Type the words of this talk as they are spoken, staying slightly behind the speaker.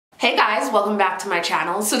Hey guys, welcome back to my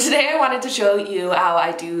channel. So today I wanted to show you how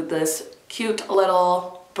I do this cute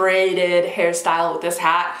little braided hairstyle with this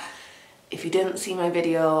hat. If you didn't see my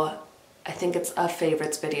video, I think it's a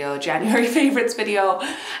favorites video, January favorites video,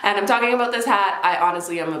 and I'm talking about this hat. I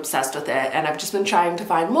honestly am obsessed with it, and I've just been trying to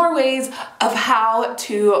find more ways of how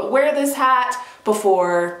to wear this hat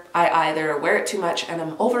before I either wear it too much and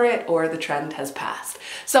I'm over it or the trend has passed.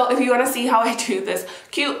 So if you want to see how I do this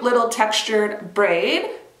cute little textured braid,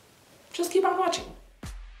 just keep on watching.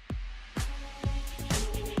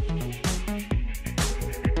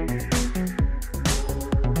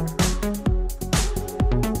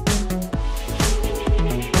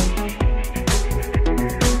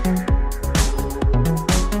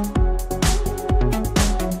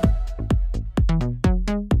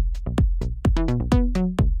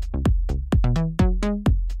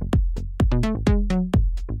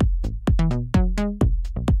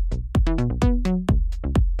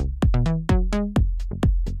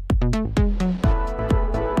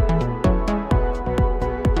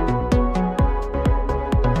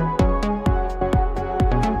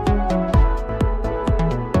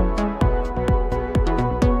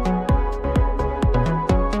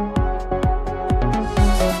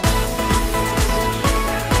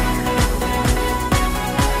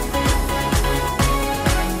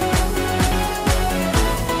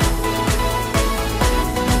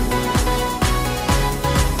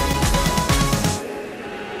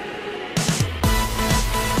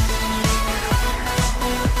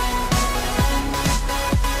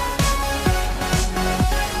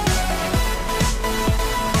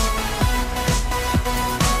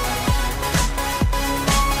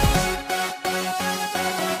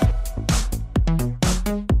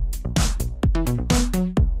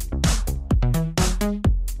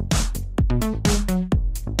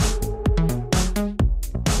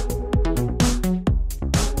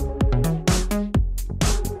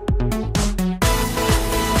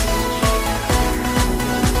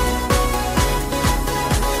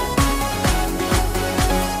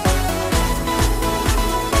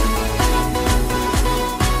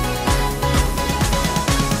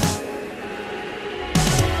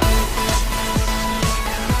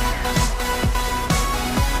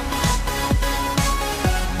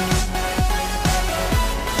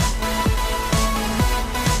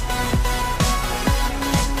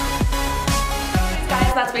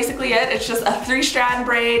 That's basically it. It's just a 3-strand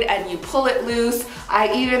braid and you pull it loose.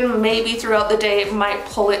 I even maybe throughout the day might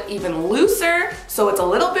pull it even looser so it's a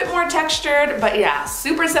little bit more textured, but yeah,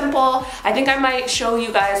 super simple. I think I might show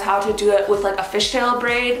you guys how to do it with like a fishtail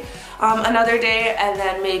braid another day, and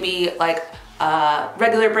then maybe like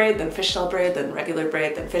regular braid, then fishtail braid, then regular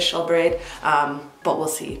braid, then fishtail braid. But we'll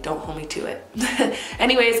see, don't hold me to it.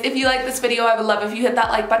 Anyways, if you like this video, I would love if you hit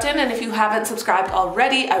that like button, and if you haven't subscribed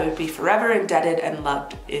already, I would be forever indebted and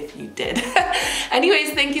loved if you did.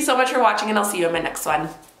 Anyways, thank you so much for watching, and I'll see you in my next one.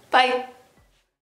 Bye.